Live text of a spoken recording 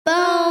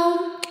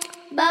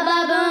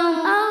ba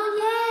boom,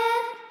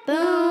 oh yeah,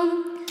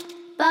 boom,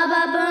 ba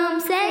ba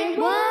boom, say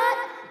what?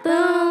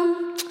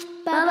 Boom,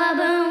 ba ba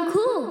boom,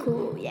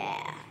 cool,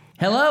 yeah.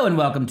 Hello and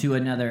welcome to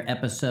another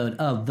episode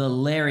of the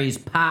Larry's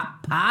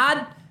Pop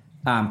Pod.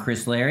 I'm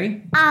Chris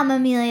Larry. I'm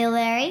Amelia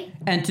Larry.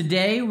 And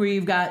today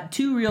we've got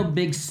two real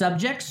big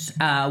subjects.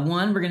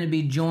 One, we're going to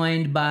be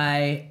joined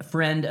by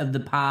friend of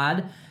the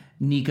pod,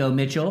 Nico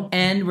Mitchell.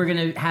 And we're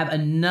going to have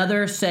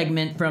another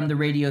segment from the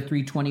Radio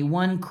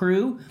 321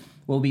 crew.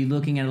 We'll be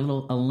looking at a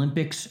little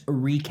Olympics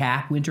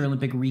recap, Winter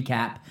Olympic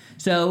recap.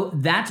 So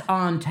that's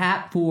on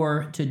tap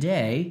for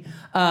today.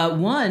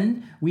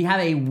 One, we have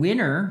a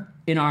winner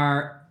in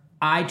our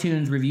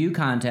iTunes review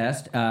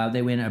contest.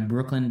 They win a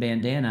Brooklyn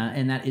bandana,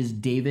 and that is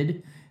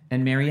David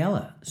and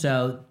Mariella.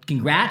 So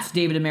congrats,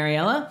 David and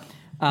Mariella.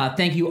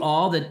 Thank you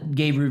all that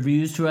gave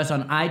reviews to us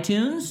on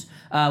iTunes.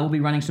 We'll be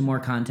running some more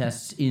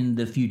contests in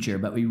the future,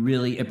 but we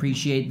really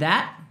appreciate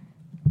that.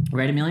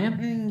 Right, Amelia?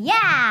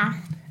 Yeah.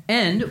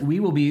 And we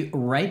will be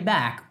right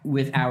back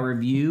with our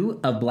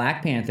review of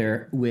Black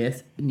Panther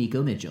with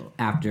Nico Mitchell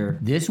after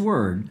this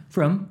word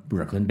from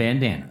Brooklyn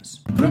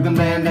Bandanas. Brooklyn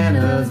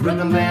Bandanas, get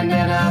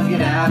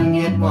out and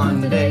get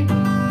one today.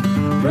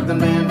 Brooklyn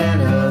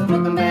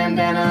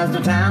Bandanas,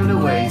 no time to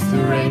waste,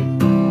 hooray. You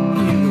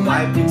can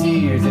wipe your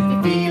tears if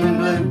you're feeling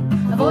blue.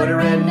 Avoid a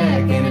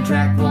redneck and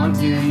attract one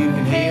too. You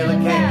can hail a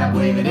cab,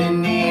 wave it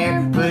in the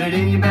air, put it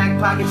in your back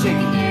pocket, shake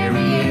it year to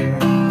year.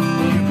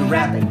 You can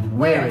wrap it,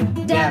 wear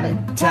it, dab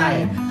it, tie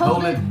it,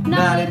 hold it,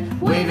 knot it,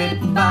 wave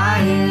it, buy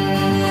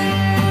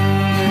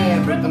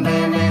it. Brooklyn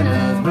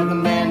Bandanas,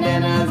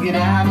 get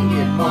out and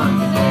get one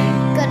today.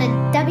 Go to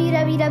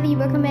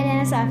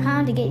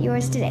www.brooklynbandanas.com to get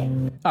yours today.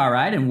 All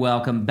right, and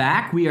welcome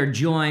back. We are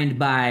joined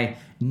by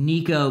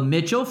Nico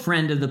Mitchell,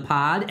 friend of the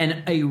pod,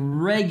 and a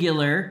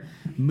regular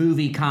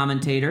movie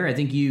commentator. I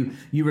think you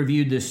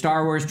reviewed the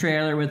Star Wars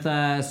trailer with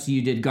us.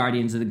 You did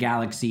Guardians of the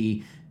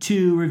Galaxy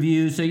 2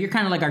 reviews, so you're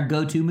kind of like our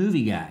go-to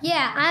movie guy.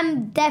 Yeah,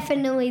 I'm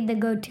definitely the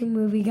go-to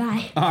movie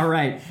guy. All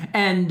right,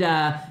 and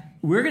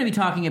we're going to be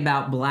talking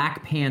about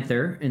Black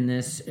Panther in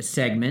this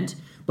segment.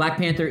 Black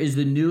Panther is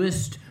the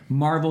newest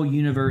Marvel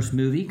Universe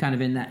movie, kind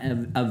of in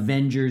the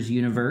Avengers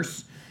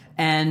universe,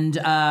 and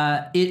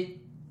it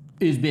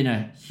has been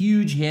a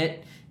huge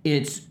hit.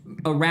 It's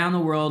around the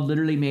world,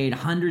 literally made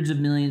hundreds of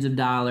millions of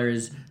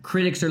dollars.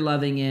 Critics are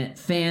loving it.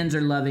 Fans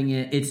are loving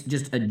it. It's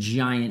just a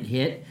giant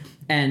hit.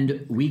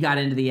 And we got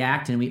into the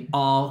act, and we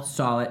all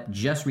saw it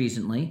just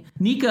recently.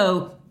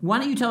 Nico, why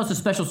don't you tell us the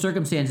special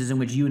circumstances in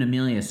which you and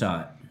Amelia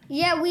saw it?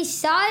 Yeah, we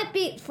saw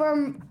it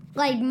for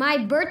my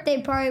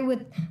birthday party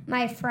with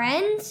my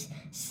friends.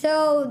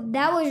 So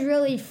that was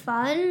really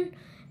fun.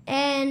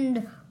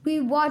 And we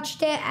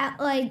watched it at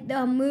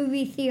the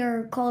movie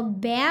theater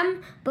called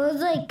BAM, but it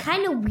was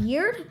kind of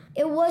weird.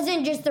 It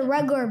wasn't just a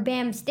regular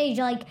BAM stage.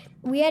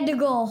 We had to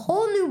go a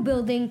whole new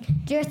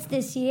building just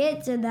to see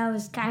it, so that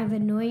was kind of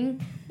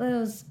annoying, but it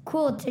was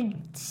cool to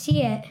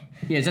see it.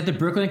 Yeah, it's at the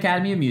Brooklyn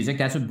Academy of Music.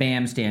 That's what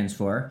BAM stands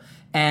for.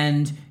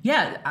 And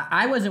yeah,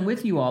 I wasn't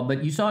with you all,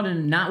 but you saw it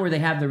in not where they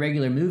have the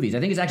regular movies. I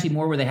think it's actually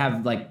more where they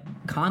have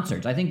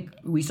concerts. I think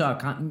we saw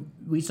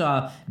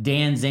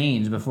Dan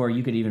Zanes before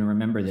you could even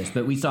remember this,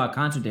 but we saw a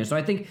concert there. So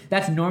I think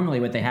that's normally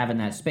what they have in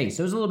that space.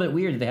 So it was a little bit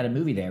weird that they had a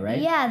movie there, right?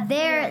 Yeah,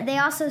 they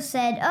also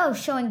said,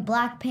 showing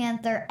Black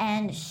Panther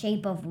and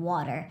Shape of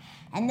Water.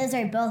 And those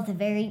are both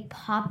very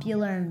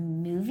popular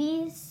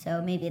movies, so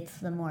maybe it's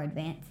the more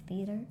advanced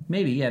theater.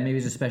 Maybe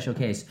it's a special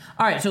case.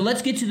 All right, so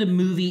let's get to the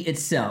movie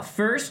itself.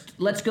 First,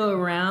 let's go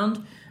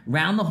round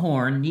the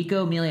horn,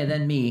 Nico, Amelia,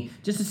 then me,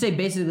 just to say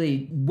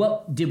basically,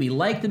 what did we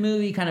like the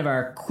movie, kind of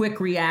our quick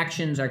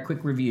reactions, our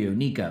quick review.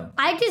 Nico.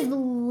 I just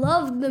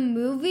loved the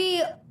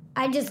movie.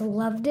 I just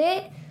loved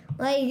it.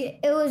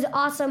 It was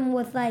awesome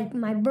with,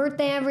 my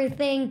birthday and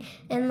everything.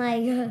 And,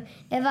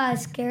 if I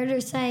was scared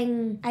or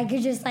something, I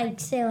could just,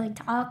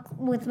 talk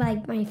with,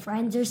 my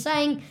friends or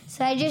something.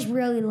 So I just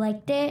really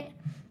liked it.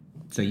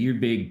 So you're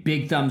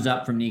big thumbs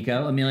up from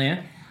Nico.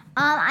 Amelia?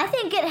 I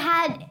think it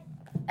had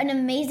an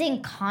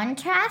amazing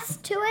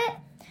contrast to it.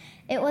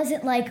 It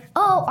wasn't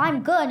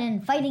I'm good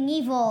and fighting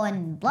evil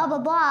and blah, blah,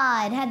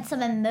 blah. It had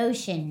some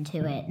emotion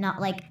to it.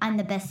 Not I'm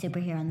the best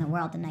superhero in the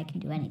world and I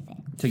can do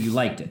anything. So you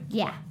liked it?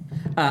 Yeah.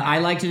 I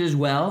liked it as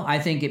well. I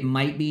think it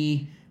might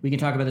be, we can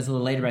talk about this a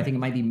little later, but I think it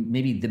might be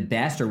maybe the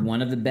best or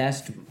one of the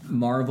best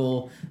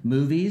Marvel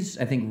movies.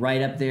 I think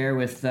right up there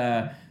with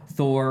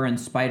Thor and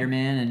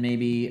Spider-Man and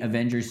maybe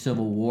Avengers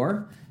Civil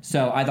War.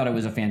 So I thought it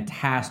was a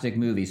fantastic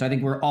movie. So I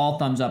think we're all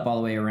thumbs up all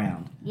the way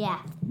around. Yeah.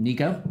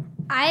 Nico?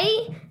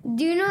 I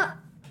do not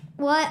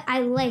what I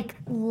like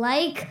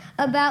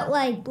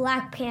about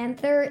Black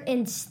Panther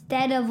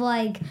instead of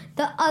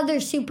the other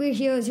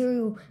superheroes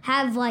who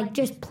have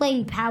just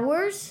plain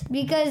powers,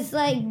 because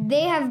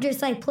they have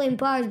just plain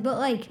powers,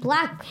 but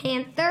Black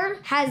Panther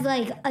has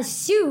a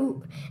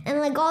suit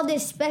and all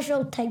this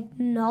special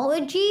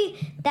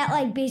technology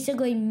that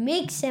basically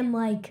makes him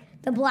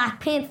the Black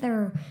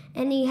Panther,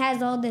 and he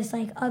has all this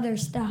like other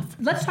stuff.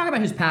 Let's talk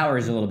about his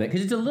powers a little bit,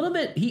 because it's a little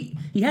bit. He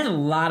has a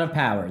lot of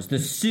powers. The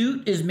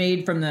suit is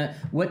made from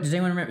what does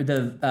anyone remember?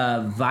 The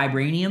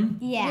vibranium.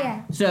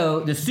 Yeah. So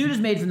the suit is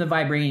made from the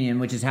vibranium,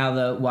 which is how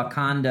the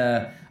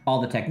Wakanda,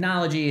 all the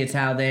technology. It's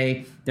how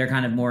they're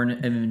kind of more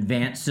an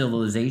advanced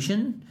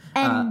civilization.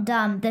 And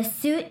the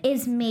suit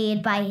is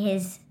made by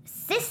his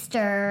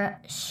sister,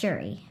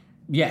 Shuri.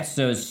 Yes,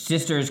 so his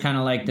sister is kind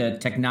of like the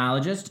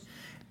technologist.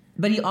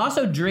 But he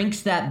also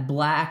drinks that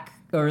black,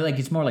 or like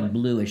it's more like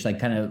bluish, like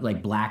kind of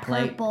like black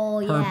light.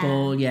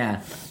 Purple,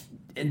 yeah.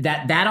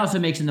 That also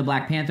makes him the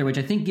Black Panther, which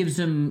I think gives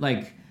him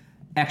like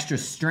extra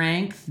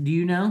strength. Do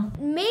you know?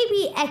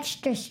 Maybe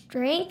extra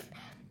strength.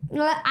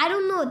 I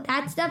don't know what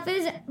that stuff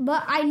is,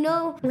 but I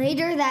know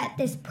later that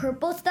this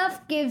purple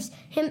stuff gives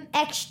him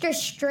extra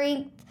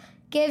strength,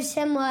 gives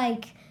him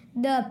like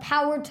the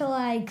power to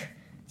like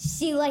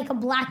see like a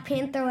Black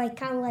Panther, like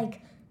kind of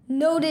like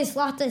notice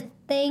lots of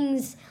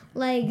things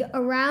like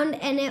around,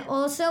 and it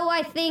also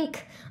I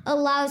think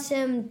allows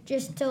him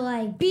just to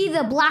like be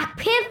the Black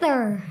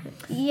Panther.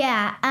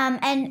 Yeah,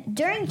 and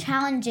during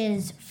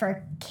challenges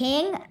for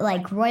king,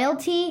 like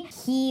royalty,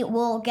 he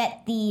will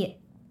get the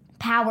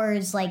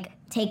powers like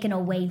taken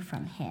away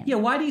from him. Yeah,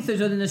 why do you think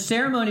so? In the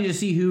ceremony to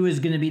see who is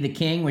going to be the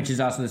king, which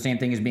is also the same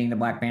thing as being the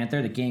Black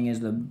Panther. The king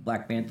is the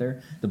Black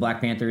Panther. The Black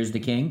Panther is the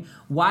king.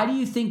 Why do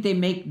you think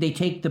they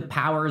take the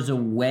powers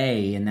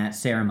away in that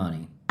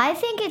ceremony? I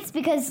think it's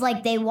because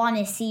like they want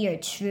to see your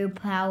true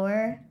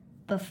power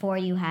before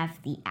you have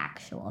the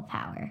actual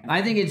power.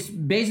 I think it's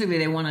basically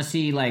they want to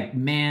see like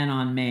man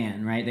on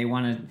man, right? They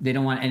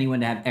don't want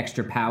anyone to have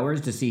extra powers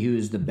to see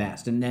who's the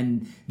best, and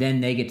then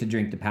they get to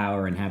drink the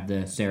power and have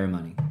the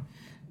ceremony.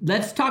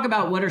 Let's talk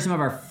about what are some of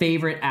our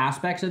favorite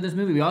aspects of this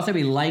movie.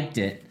 We liked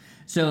it.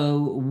 So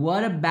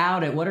what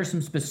about it? What are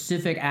some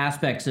specific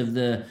aspects of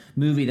the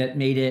movie that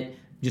made it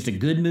just a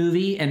good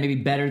movie and maybe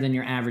better than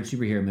your average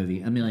superhero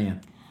movie?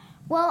 Amelia.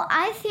 Well,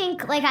 I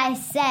think, like I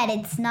said,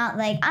 it's not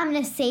like I'm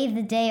going to save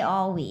the day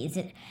always.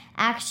 It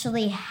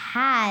actually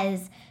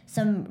has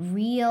some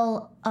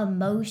real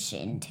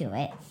emotion to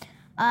it.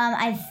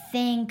 I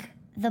think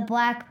the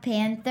Black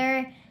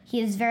Panther,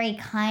 he is very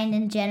kind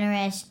and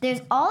generous.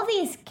 There's all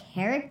these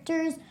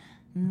characters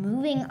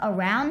moving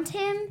around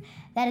him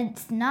that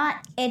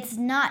it's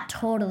not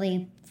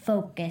totally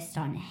focused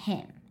on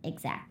him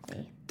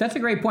exactly. That's a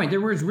great point.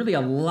 There was really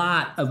a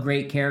lot of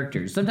great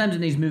characters. Sometimes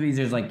in these movies,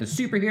 there's like the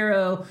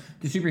superhero's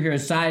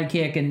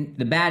sidekick, and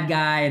the bad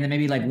guy, and then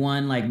maybe like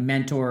one like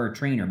mentor or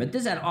trainer. But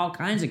this had all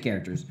kinds of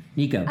characters.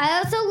 Nico. I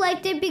also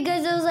liked it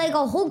because it was like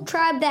a whole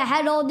tribe that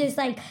had all this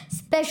like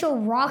special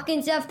rock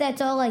and stuff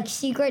that's all like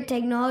secret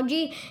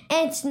technology.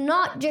 And it's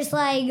not just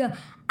like,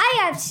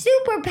 I have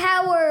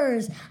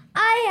superpowers.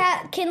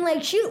 I can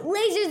like shoot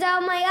lasers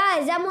out of my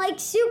eyes. I'm like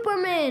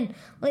Superman.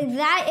 Like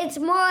that. It's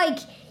more like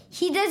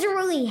he doesn't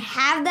really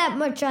have that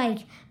much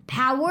like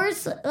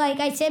powers. Like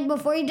I said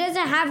before, he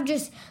doesn't have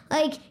just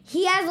like,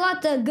 he has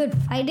lots of good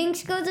fighting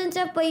skills and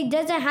stuff, but he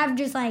doesn't have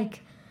just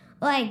like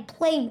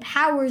plain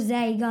powers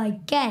that he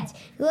like gets.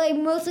 He like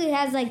mostly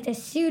has like the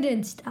suit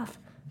and stuff.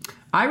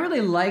 I really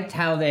liked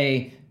how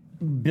they,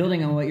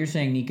 building on what you're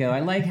saying, Nico,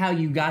 I like how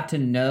you got to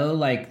know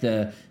like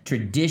the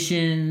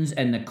traditions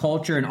and the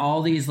culture and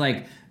all these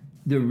like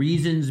the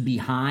reasons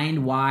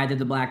behind why they're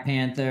the Black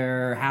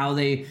Panther, how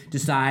they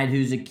decide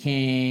who's a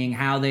king,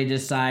 how they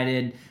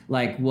decided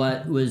like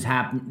what was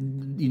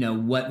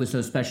what was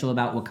so special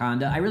about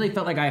Wakanda. I really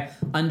felt like I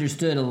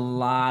understood a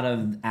lot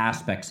of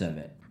aspects of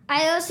it.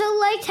 I also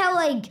liked how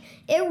like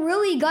it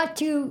really got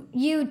to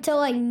you to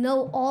like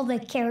know all the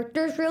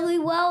characters really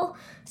well.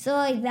 So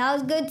like that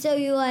was good. So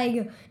you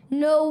like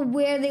know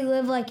where they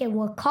live like in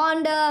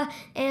Wakanda,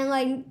 and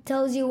like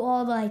tells you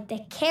all like the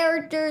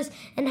characters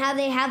and how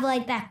they have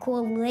like that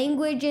cool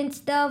language and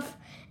stuff.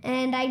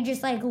 And I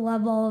just like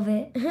love all of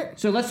it.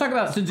 So let's talk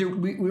about, since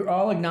we're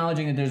all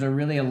acknowledging that there's a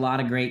lot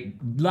of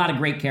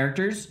great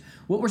characters.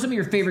 What were some of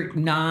your favorite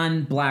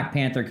non-Black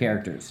Panther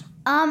characters?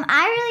 I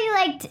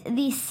really liked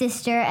the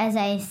sister, as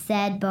I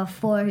said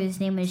before, whose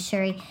name is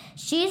Shuri.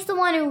 She's the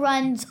one who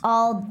runs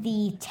all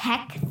the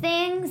tech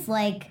things,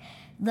 like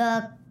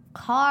the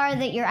car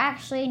that you're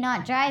actually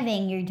not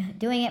driving. You're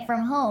doing it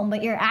from home,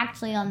 but you're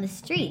actually on the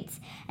streets.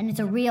 And it's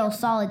a real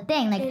solid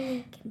thing.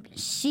 Like,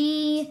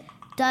 she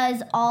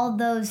does all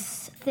those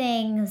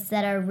things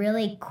that are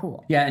really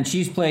cool. Yeah, and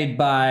she's played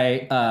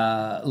by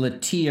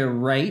Latia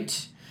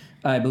Wright,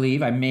 I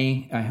believe. I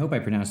hope I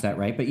pronounced that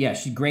right. But yeah,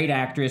 she's a great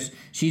actress.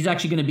 She's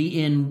actually going to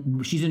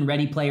be she's in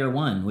Ready Player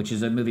One, which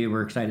is a movie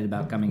we're excited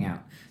about coming out.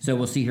 So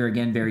we'll see her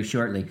again very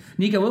shortly.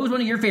 Nico, what was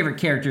one of your favorite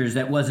characters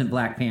that wasn't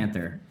Black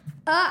Panther?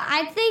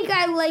 I think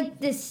I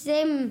like the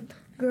same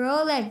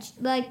girl that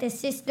like the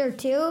sister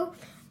too.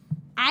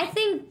 I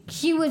think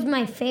she was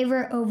my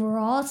favorite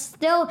overall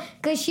still,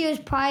 because she was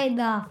probably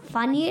the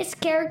funniest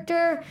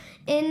character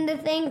in the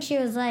thing. She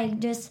was like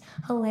just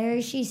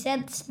hilarious. She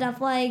said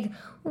stuff like,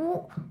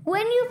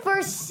 when you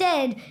first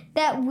said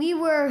that we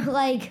were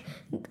like,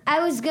 I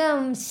was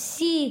going to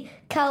see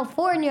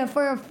California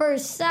for a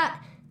first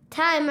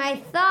time, I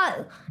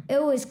thought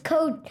it was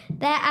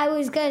that I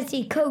was gonna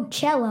see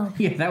Coachella.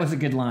 Yeah, that was a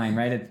good line,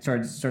 right? It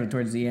started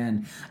towards the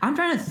end. I'm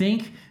trying to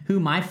think who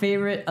my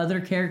favorite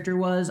other character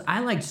was. I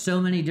liked so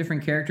many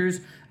different characters.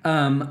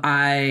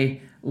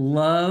 I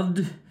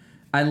loved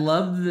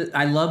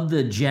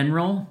the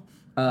general.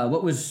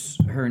 What was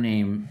her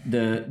name?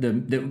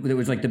 That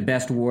was like the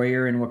best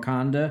warrior in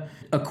Wakanda.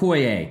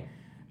 Okoye.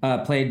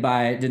 Played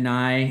by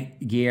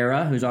Denai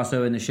Guerra, who's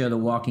also in the show The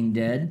Walking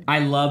Dead. I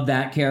love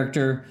that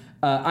character.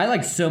 I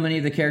like so many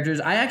of the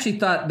characters. I actually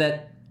thought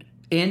that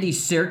Andy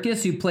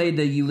Serkis, who played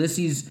the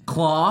Ulysses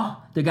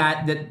Claw, the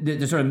guy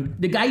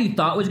the guy you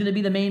thought was going to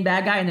be the main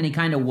bad guy, and then he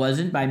kind of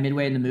wasn't by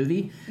midway in the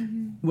movie.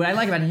 Mm-hmm. What I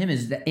like about him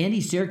is that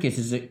Andy Serkis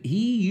is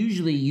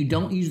you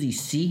don't usually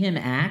see him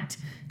act,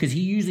 because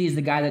he usually is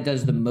the guy that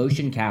does the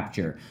motion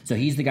capture. So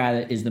he's the guy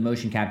that is the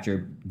motion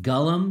capture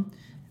Gollum,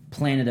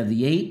 Planet of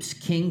the Apes,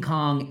 King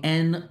Kong,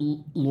 and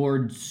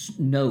Lord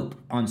Snoke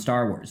on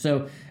Star Wars.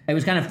 So it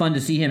was kind of fun to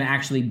see him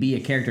actually be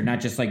a character, not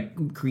just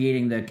like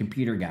creating the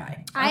computer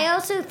guy. I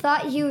also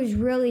thought he was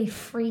really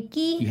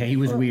freaky. Yeah, he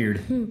was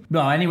weird.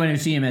 Well, anyone who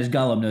sees him as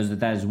Gollum knows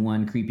that is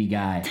one creepy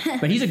guy.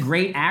 But he's a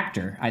great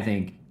actor, I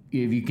think,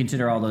 if you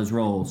consider all those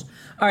roles.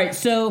 All right,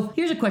 so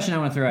here's a question I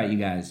want to throw at you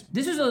guys.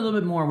 This is a little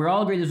bit more, we're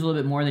all agree this is a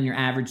little bit more than your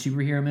average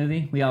superhero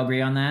movie. We all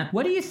agree on that.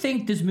 What do you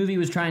think this movie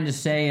was trying to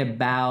say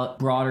about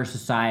broader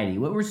society?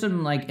 What were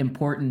some like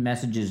important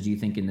messages, do you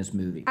think, in this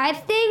movie? I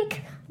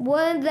think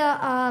one of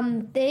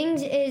the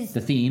things is...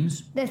 The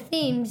themes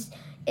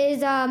is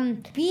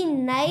be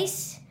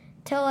nice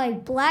to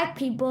like black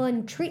people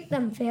and treat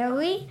them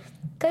fairly.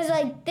 Because,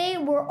 like, they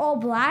were all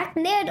black,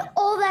 and they had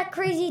all that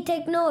crazy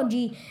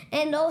technology.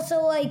 And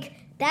also, like,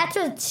 that's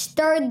what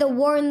started the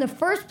war in the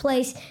first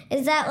place,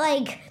 is that,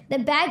 like, the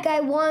bad guy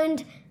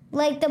wanted,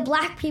 like, the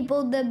black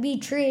people to be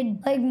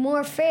treated, like,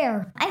 more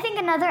fair. I think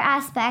another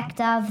aspect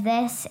of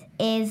this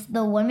is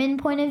the women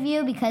point of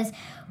view, because,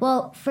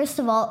 well, first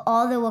of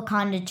all the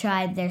Wakanda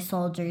tribe, their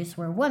soldiers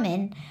were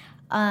women.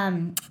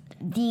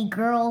 The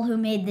girl who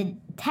made the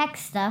tech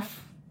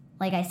stuff,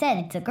 like I said,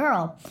 it's a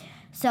girl.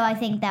 So I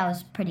think that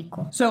was pretty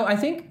cool. So I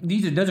think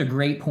those are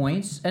great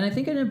points. And I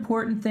think an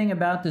important thing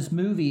about this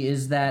movie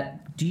is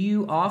that, do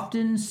you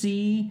often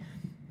see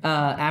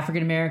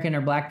African American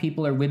or black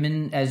people or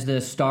women as the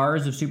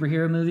stars of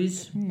superhero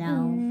movies?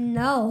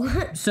 No.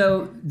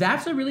 So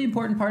that's a really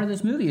important part of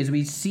this movie, is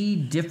we see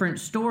different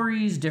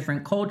stories,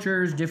 different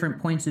cultures,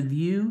 different points of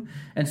view.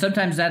 And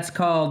sometimes that's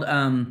called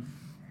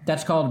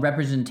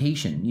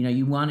representation. You know,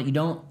 you want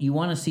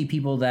to see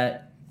people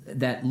that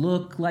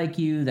look like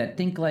you, that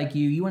think like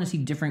you. You want to see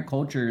different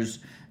cultures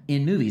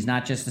in movies,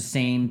 not just the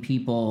same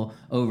people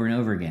over and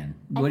over again.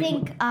 I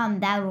think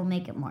that will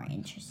make it more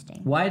interesting.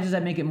 Why does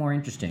that make it more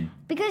interesting?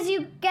 Because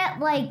you get,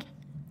 like,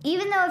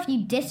 even though if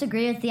you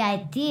disagree with the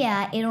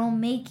idea, it'll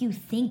make you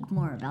think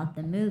more about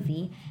the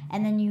movie.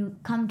 And then you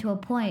come to a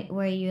point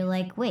where you're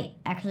like, wait,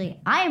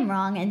 actually, I'm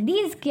wrong, and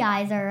these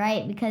guys are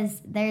right,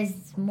 because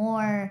there's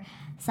more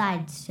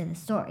sides to the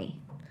story.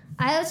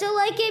 I also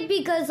like it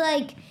because,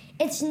 like,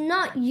 it's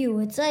not you.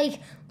 It's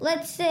like,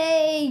 let's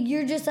say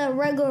you're just a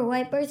regular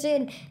white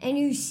person and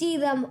you see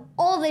them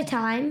all the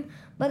time.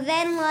 But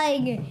then,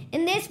 like,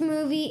 in this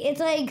movie,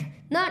 it's like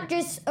not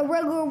just a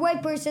regular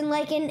white person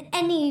like in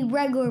any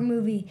regular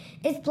movie.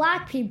 It's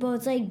black people.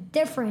 It's, like,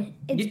 different.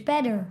 It's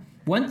better.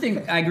 One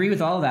thing, I agree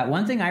with all of that.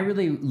 One thing I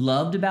really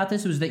loved about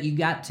this was that you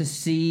got to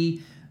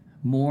see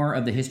more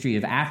of the history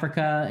of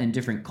Africa and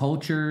different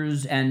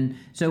cultures. And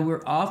so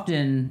we're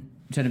often...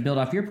 to build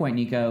off your point,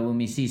 Nico, when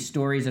we see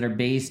stories that are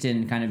based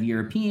in kind of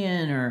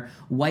European or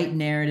white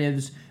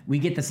narratives, we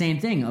get the same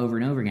thing over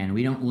and over again.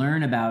 We don't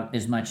learn about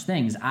as much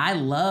things. I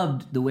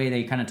loved the way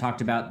they kind of talked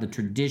about the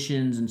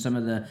traditions and some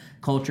of the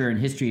culture and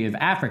history of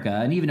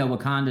Africa. And even though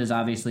Wakanda is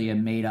obviously a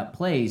made-up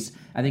place,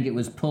 I think it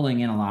was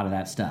pulling in a lot of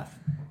that stuff.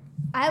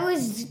 I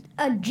was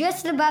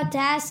just about to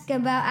ask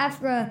about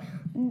Africa,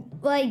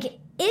 like...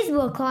 Is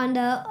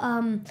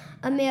Wakanda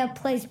a made-up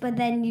place, but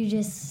then you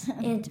just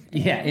answered.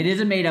 Yeah, it is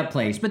a made-up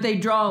place, but they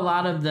draw a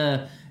lot of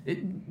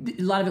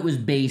it was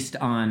based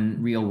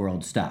on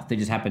real-world stuff. They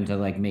just happened to,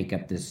 like, make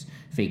up this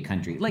fake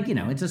country. Like, you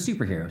know, it's a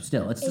superhero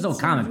still. It's still a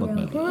comic book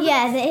movie.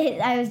 Yeah,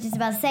 I was just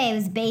about to say, it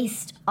was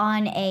based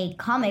on a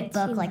comic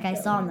book, like I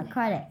saw in the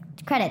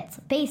credits.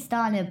 Based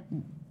on a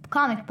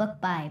comic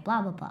book by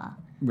blah, blah, blah.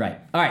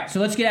 Right. All right, so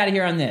let's get out of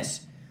here on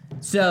this.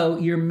 So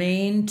your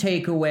main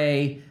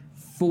takeaway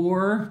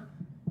for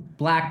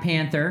Black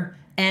Panther,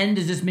 and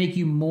does this make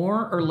you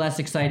more or less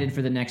excited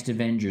for the next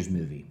Avengers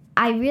movie?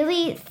 I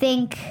really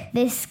think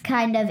this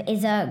kind of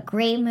is a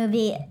great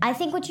movie. I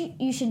think what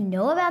you should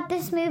know about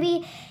this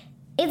movie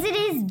is it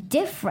is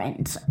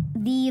different.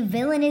 The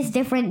villain is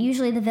different.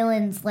 Usually the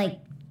villain's, like,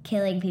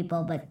 killing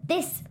people, but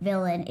this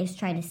villain is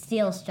trying to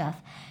steal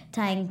stuff.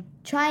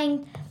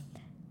 Trying.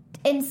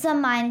 In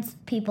some minds,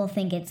 people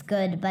think it's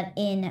good, but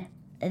in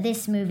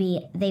this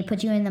movie, they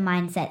put you in the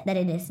mindset that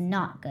it is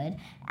not good.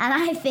 And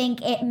I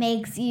think it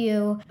makes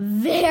you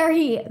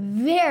very,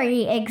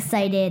 very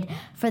excited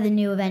for the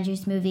new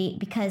Avengers movie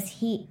because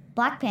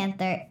Black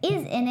Panther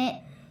is in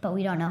it but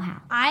we don't know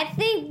how. I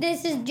think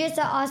this is just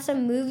an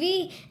awesome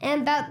movie.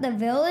 And about the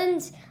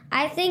villains,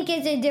 I think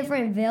it's a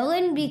different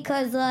villain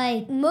because,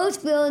 like,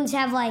 most villains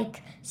have,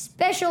 like,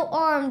 special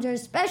arms or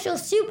special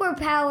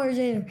superpowers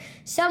or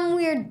some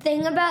weird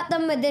thing about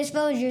them. But this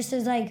villain just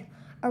is, like,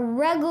 a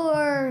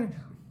regular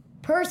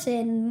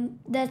person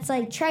that's,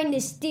 like, trying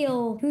to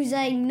steal, who's,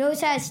 like,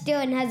 knows how to steal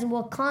and has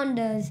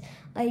Wakanda's,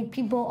 like,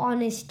 people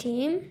on his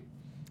team.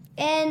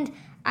 And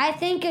I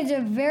think it's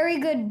a very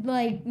good,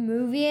 like,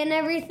 movie and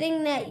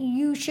everything that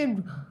you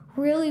should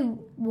really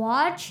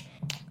watch.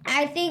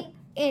 I think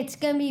it's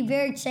going to be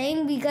very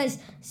exciting because,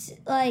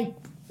 like,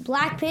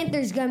 Black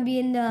Panther's going to be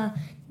in the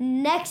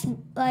next,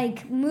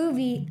 like,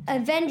 movie,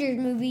 Avengers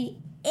movie,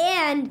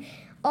 and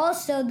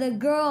also the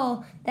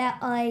girl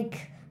that,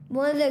 like,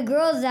 one of the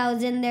girls that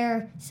was in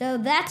there. So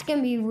that's going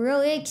to be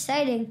really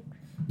exciting.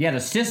 Yeah, the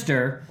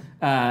sister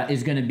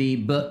is going to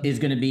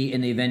be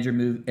in the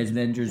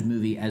Avengers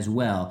movie as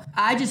well.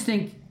 I just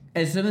think,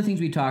 as some of the things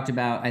we talked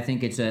about, I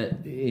think it's a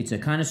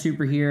kind of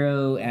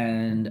superhero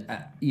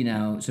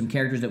and some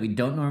characters that we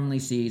don't normally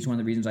see. It's one of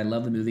the reasons I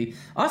love the movie.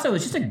 Also,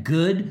 it's just a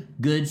good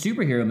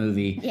superhero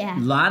movie. Yeah. A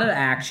lot of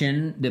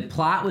action. The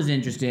plot was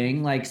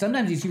interesting. Like,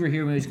 sometimes these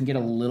superhero movies can get a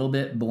little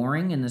bit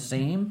boring and the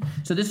same.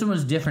 So this one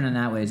was different in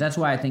that way. That's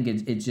why I think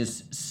it's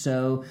just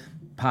so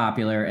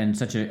popular and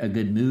such a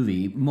good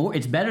movie.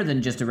 It's better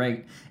than just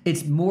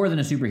it's more than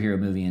a superhero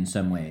movie in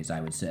some ways, I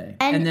would say.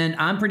 And then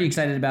I'm pretty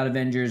excited about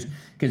Avengers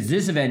because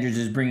this Avengers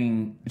is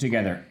bringing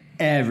together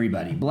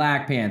everybody: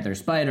 Black Panther,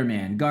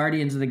 Spider-Man,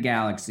 Guardians of the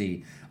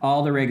Galaxy,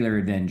 all the regular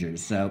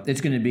Avengers. So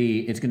it's gonna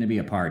be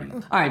a party.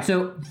 All right,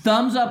 so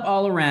thumbs up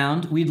all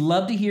around. We'd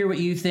love to hear what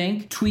you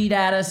think. Tweet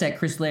at us at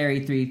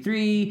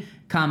ChrisLarry33.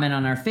 Comment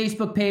on our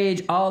Facebook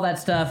page. All that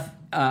stuff.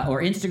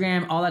 Or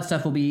Instagram, all that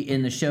stuff will be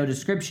in the show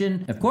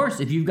description. Of course,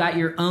 if you've got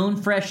your own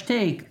fresh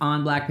take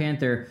on Black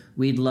Panther,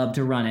 we'd love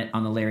to run it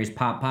on the Larry's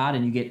Pop Pod,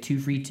 and you get 2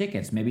 free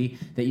tickets, maybe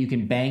that you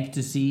can bank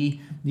to see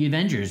the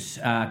Avengers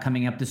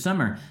coming up this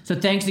summer. So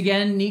thanks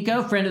again,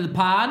 Nico, friend of the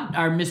pod,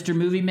 our Mr.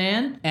 Movie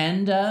Man,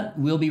 and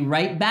we'll be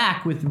right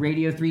back with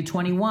Radio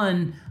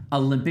 321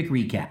 Olympic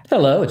Recap.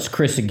 Hello, it's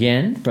Chris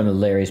again from the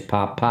Larry's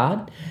Pop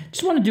Pod.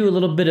 Just want to do a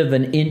little bit of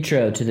an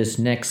intro to this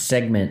next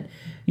segment.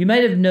 You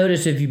might have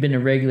noticed, if you've been a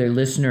regular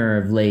listener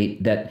of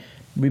late, that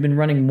we've been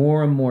running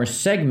more and more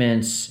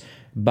segments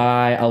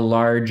by a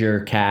larger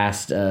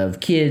cast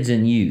of kids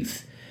and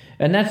youth.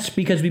 And that's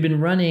because we've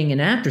been running an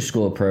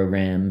after-school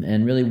program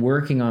and really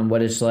working on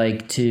what it's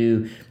like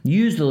to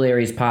use the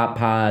Larry's Pop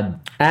Pod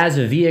as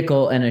a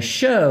vehicle and a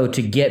show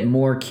to get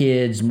more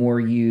kids, more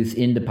youth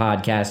into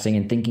podcasting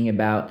and thinking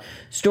about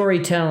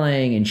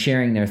storytelling and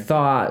sharing their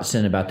thoughts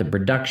and about the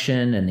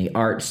production and the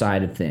art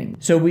side of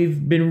things. So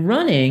we've been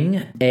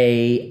running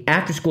a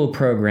after-school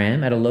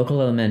program at a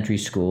local elementary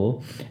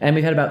school, and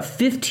we've had about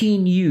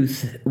 15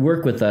 youth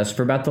work with us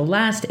for about the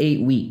last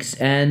 8 weeks.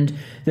 And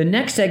the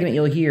next segment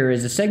you'll hear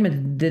is a segment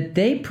that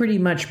they pretty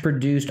much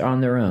produced on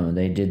their own.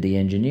 They did the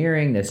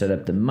engineering, they set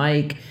up the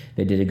mic,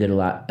 they did a good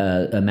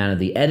amount of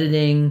the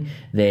editing,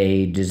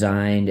 they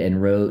designed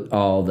and wrote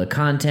all the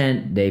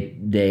content,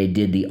 they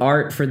did the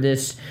art for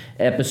this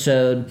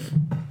episode.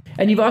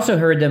 And you've also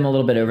heard them a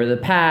little bit over the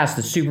past,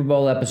 the Super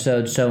Bowl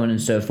episode, so on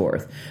and so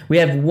forth. We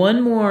have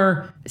one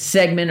more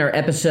segment or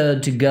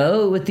episode to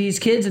go with these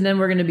kids, and then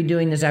we're going to be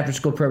doing this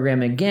after-school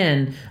program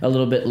again a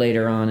little bit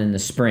later on in the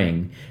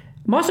spring.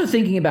 I'm also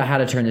thinking about how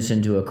to turn this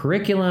into a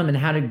curriculum and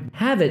how to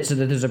have it so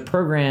that there's a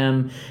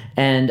program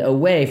and a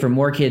way for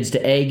more kids to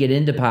A, get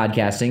into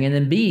podcasting, and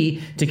then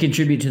B, to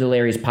contribute to the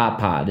Larry's Pop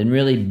Pod and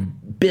really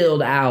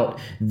build out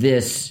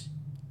this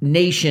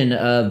nation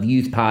of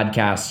youth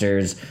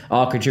podcasters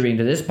all contributing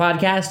to this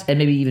podcast, and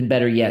maybe even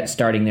better yet,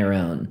 starting their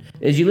own.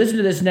 As you listen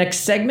to this next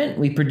segment,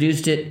 we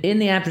produced it in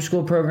the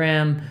after-school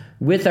program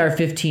with our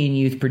 15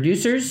 youth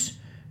producers.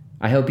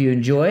 I hope you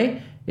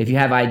enjoy. If you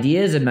have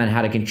ideas about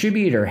how to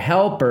contribute or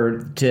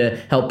to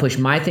help push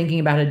my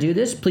thinking about how to do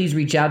this, please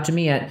reach out to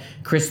me at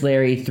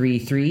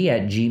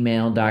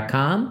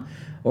chrislarry33@gmail.com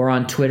or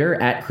on Twitter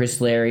at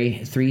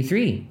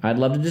chrislarry33. I'd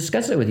love to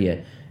discuss it with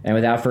you. And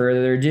without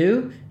further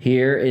ado,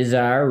 here is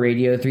our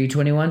Radio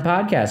 321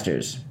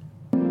 podcasters.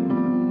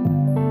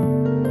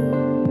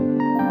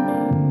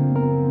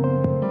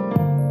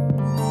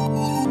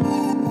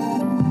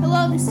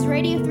 Hello, this is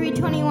Radio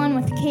 321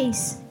 with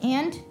Case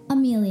and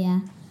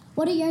Amelia.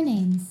 What are your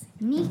names?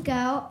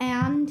 Nico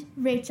and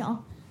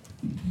Rachel.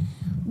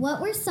 What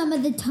were some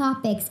of the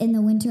topics in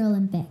the Winter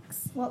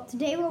Olympics? Well,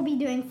 today we'll be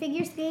doing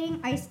figure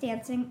skating, ice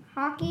dancing,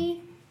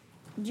 hockey,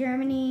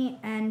 Germany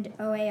and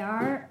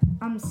OAR,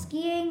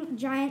 skiing,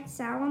 giant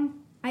slalom,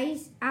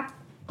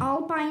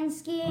 alpine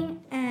skiing,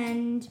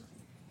 and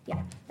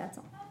yeah, that's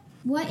all.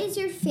 What is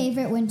your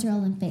favorite Winter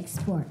Olympic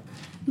sport?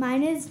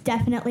 Mine is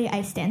definitely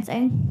ice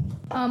dancing.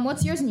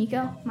 What's yours,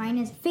 Nico? Mine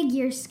is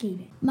figure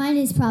skating. Mine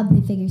is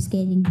probably figure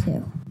skating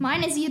too.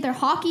 Mine is either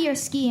hockey or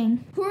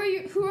skiing.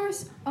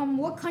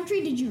 What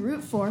country did you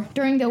root for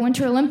during the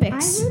Winter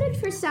Olympics? I rooted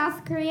for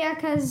South Korea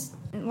because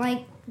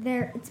like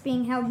it's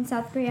being held in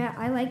South Korea.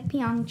 I like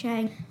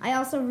Pyeongchang. I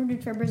also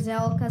rooted for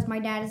Brazil because my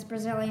dad is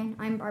Brazilian.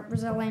 I'm part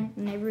Brazilian,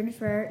 and I rooted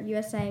for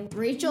USA.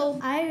 Rachel?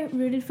 I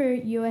rooted for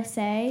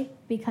USA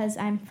because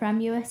I'm from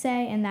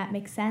USA, and that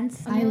makes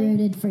sense. I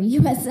rooted for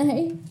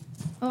USA.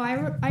 Oh,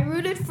 I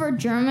rooted for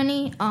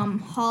Germany,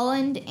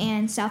 Holland,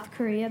 and South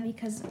Korea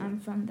because I'm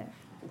from there.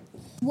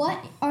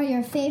 What are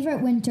your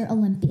favorite Winter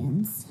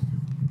Olympians?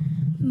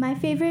 My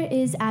favorite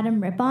is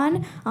Adam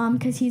Rippon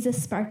because he's a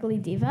sparkly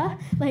diva.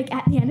 Like,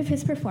 at the end of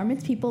his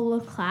performance, people will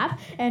clap,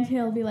 and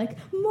he'll be like,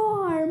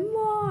 more,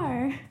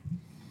 more.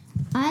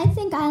 I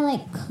think I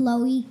like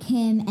Chloe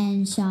Kim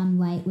and Shaun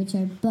White, which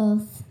are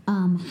both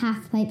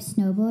half-pipe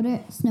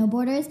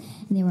snowboarders,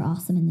 and they were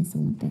awesome in this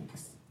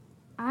Olympics.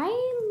 I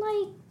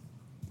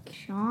like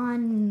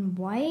Shaun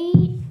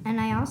White,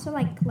 and I also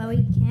like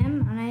Chloe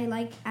Kim, and I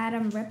like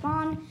Adam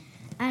Rippon,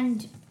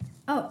 and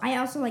I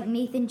also like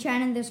Nathan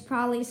Chen, and there's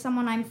probably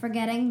someone I'm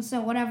forgetting, so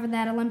whatever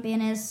that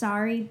Olympian is,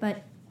 sorry,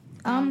 but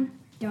don't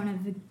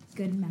have a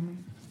good memory.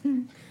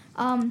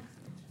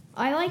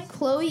 I like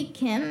Chloe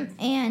Kim,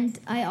 and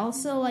I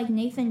also like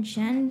Nathan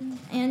Chen,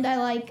 and I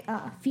like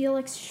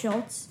Felix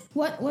Schultz.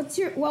 What was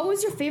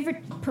your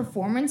favorite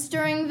performance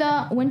during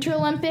the Winter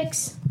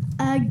Olympics?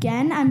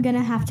 Again, I'm going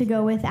to have to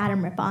go with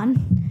Adam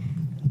Rippon.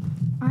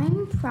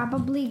 I'm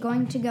probably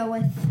going to go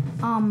with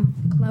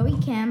Chloe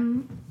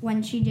Kim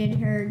when she did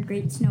her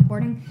great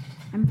snowboarding.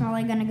 I'm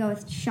probably going to go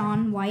with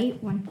Shaun White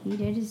when he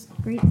did his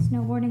great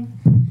snowboarding.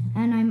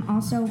 And I'm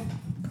also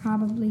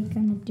probably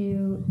going to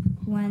do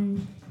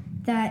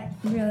that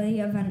really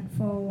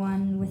eventful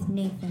one with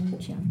Nathan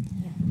Chen.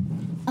 Yeah.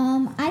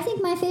 I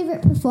think my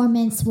favorite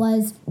performance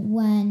was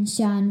when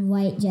Shaun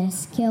White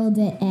just killed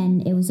it,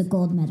 and it was a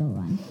gold medal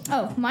run.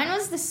 Oh, mine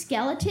was the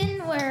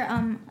skeleton where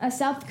a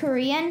South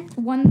Korean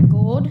won the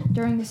gold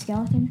during the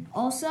skeleton.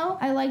 Also,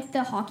 I liked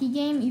the hockey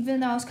game, even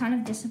though I was kind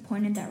of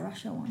disappointed that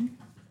Russia won.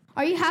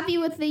 Are you happy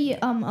with the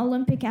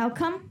Olympic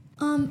outcome?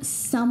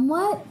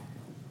 Somewhat,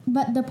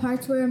 but the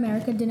parts where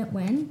America didn't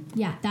win,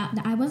 that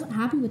I wasn't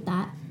happy with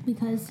that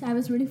because I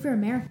was rooting for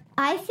America.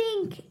 I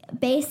think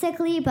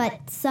basically,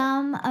 but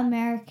some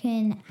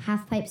American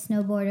half-pipe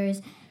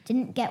snowboarders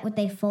didn't get what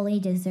they fully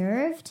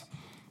deserved,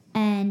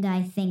 and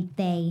I think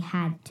they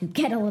had to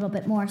get a little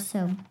bit more,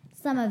 so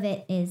some of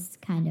it is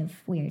kind of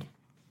weird.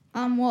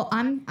 Well,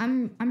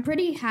 I'm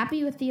pretty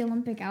happy with the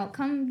Olympic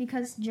outcome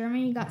because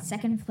Germany got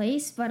second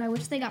place, but I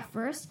wish they got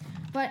first.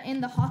 But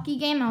in the hockey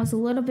game, I was a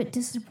little bit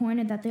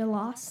disappointed that they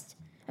lost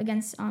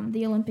against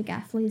the Olympic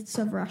athletes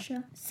of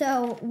Russia.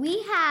 So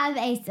we have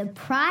a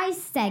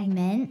surprise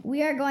segment.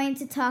 We are going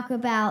to talk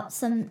about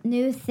some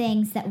new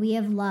things that we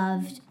have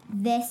loved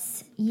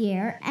this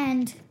year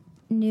and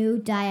new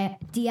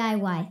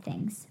DIY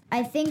things.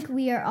 I think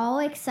we are all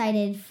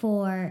excited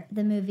for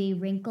the movie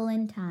Wrinkle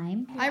in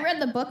Time. I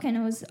read the book and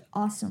it was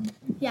awesome.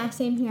 Yeah,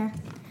 same here.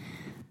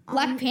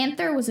 Black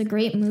Panther was a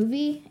great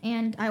movie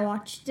and I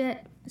watched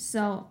it,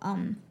 so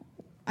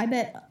I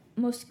bet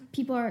most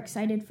people are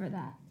excited for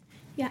that.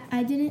 Yeah,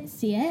 I didn't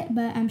see it,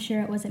 but I'm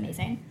sure it was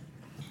amazing.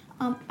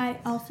 I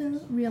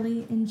also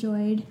really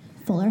enjoyed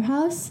Fuller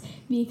House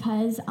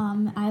because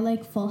I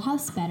like Full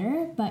House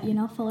better, but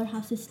Fuller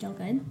House is still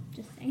good.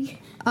 Just saying.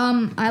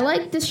 I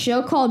like this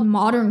show called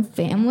Modern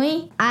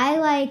Family. I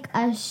like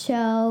a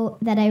show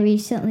that I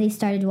recently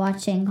started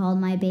watching called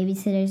My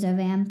Babysitter's a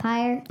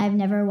Vampire. I've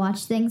never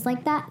watched things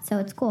like that, so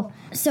it's cool.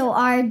 So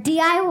our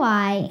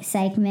DIY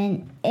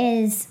segment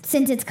is,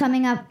 since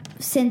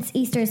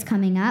Easter's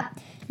coming up,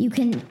 you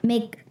can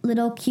make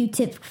little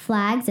Q-tip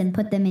flags and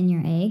put them in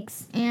your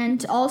eggs.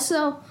 And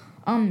also,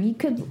 you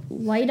could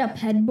light up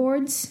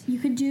headboards. You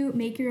could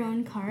make your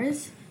own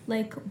cars,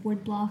 like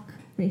woodblock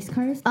race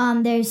cars.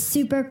 There's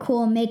super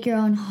cool make your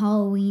own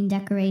Halloween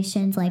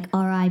decorations like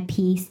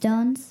RIP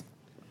stones.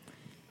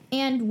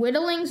 And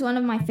whittling's one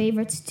of my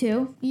favorites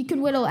too. You could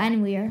whittle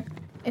anywhere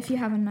if you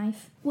have a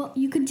knife. Well,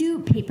 you could do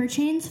paper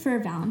chains for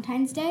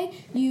Valentine's Day.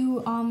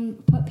 You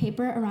put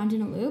paper around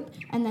in a loop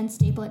and then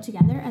staple it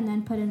together and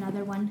then put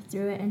another one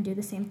through it and do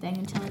the same thing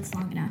until it's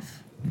long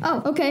enough.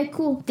 Oh, okay,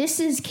 cool. This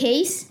is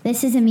Case.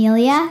 This is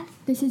Amelia.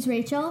 This is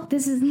Rachel.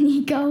 This is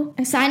Nico.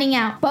 Signing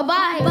out.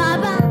 Bye-bye.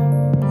 Bye-bye.